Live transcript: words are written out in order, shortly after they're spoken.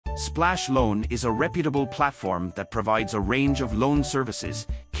Splash Loan is a reputable platform that provides a range of loan services,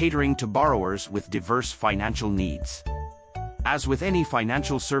 catering to borrowers with diverse financial needs. As with any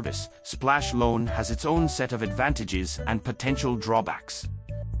financial service, Splash Loan has its own set of advantages and potential drawbacks.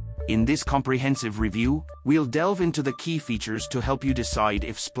 In this comprehensive review, we'll delve into the key features to help you decide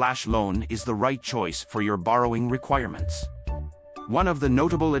if Splash Loan is the right choice for your borrowing requirements. One of the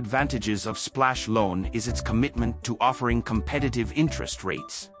notable advantages of Splash Loan is its commitment to offering competitive interest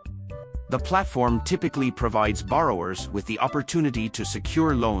rates. The platform typically provides borrowers with the opportunity to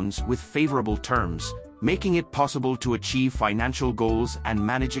secure loans with favorable terms, making it possible to achieve financial goals and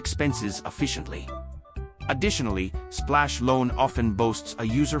manage expenses efficiently. Additionally, Splash Loan often boasts a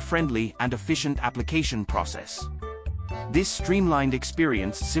user-friendly and efficient application process. This streamlined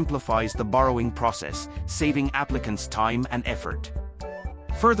experience simplifies the borrowing process, saving applicants time and effort.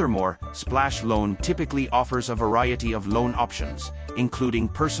 Furthermore, Splash Loan typically offers a variety of loan options, including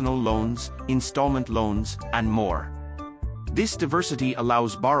personal loans, installment loans, and more. This diversity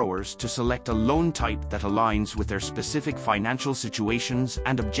allows borrowers to select a loan type that aligns with their specific financial situations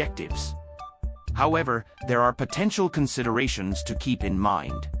and objectives. However, there are potential considerations to keep in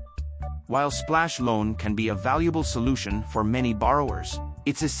mind. While Splash Loan can be a valuable solution for many borrowers,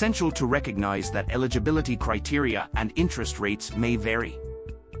 it's essential to recognize that eligibility criteria and interest rates may vary.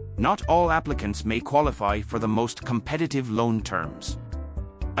 Not all applicants may qualify for the most competitive loan terms.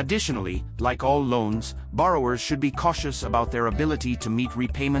 Additionally, like all loans, borrowers should be cautious about their ability to meet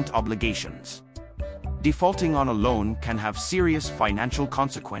repayment obligations. Defaulting on a loan can have serious financial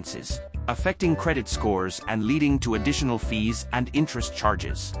consequences, affecting credit scores and leading to additional fees and interest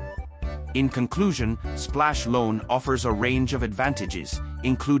charges. In conclusion, Splash Loan offers a range of advantages,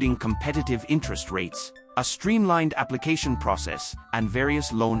 including competitive interest rates, a streamlined application process, and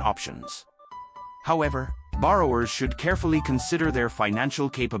various loan options. However, borrowers should carefully consider their financial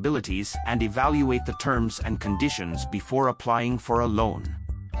capabilities and evaluate the terms and conditions before applying for a loan.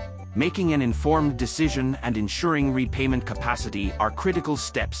 Making an informed decision and ensuring repayment capacity are critical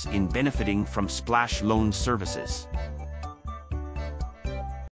steps in benefiting from Splash Loan services.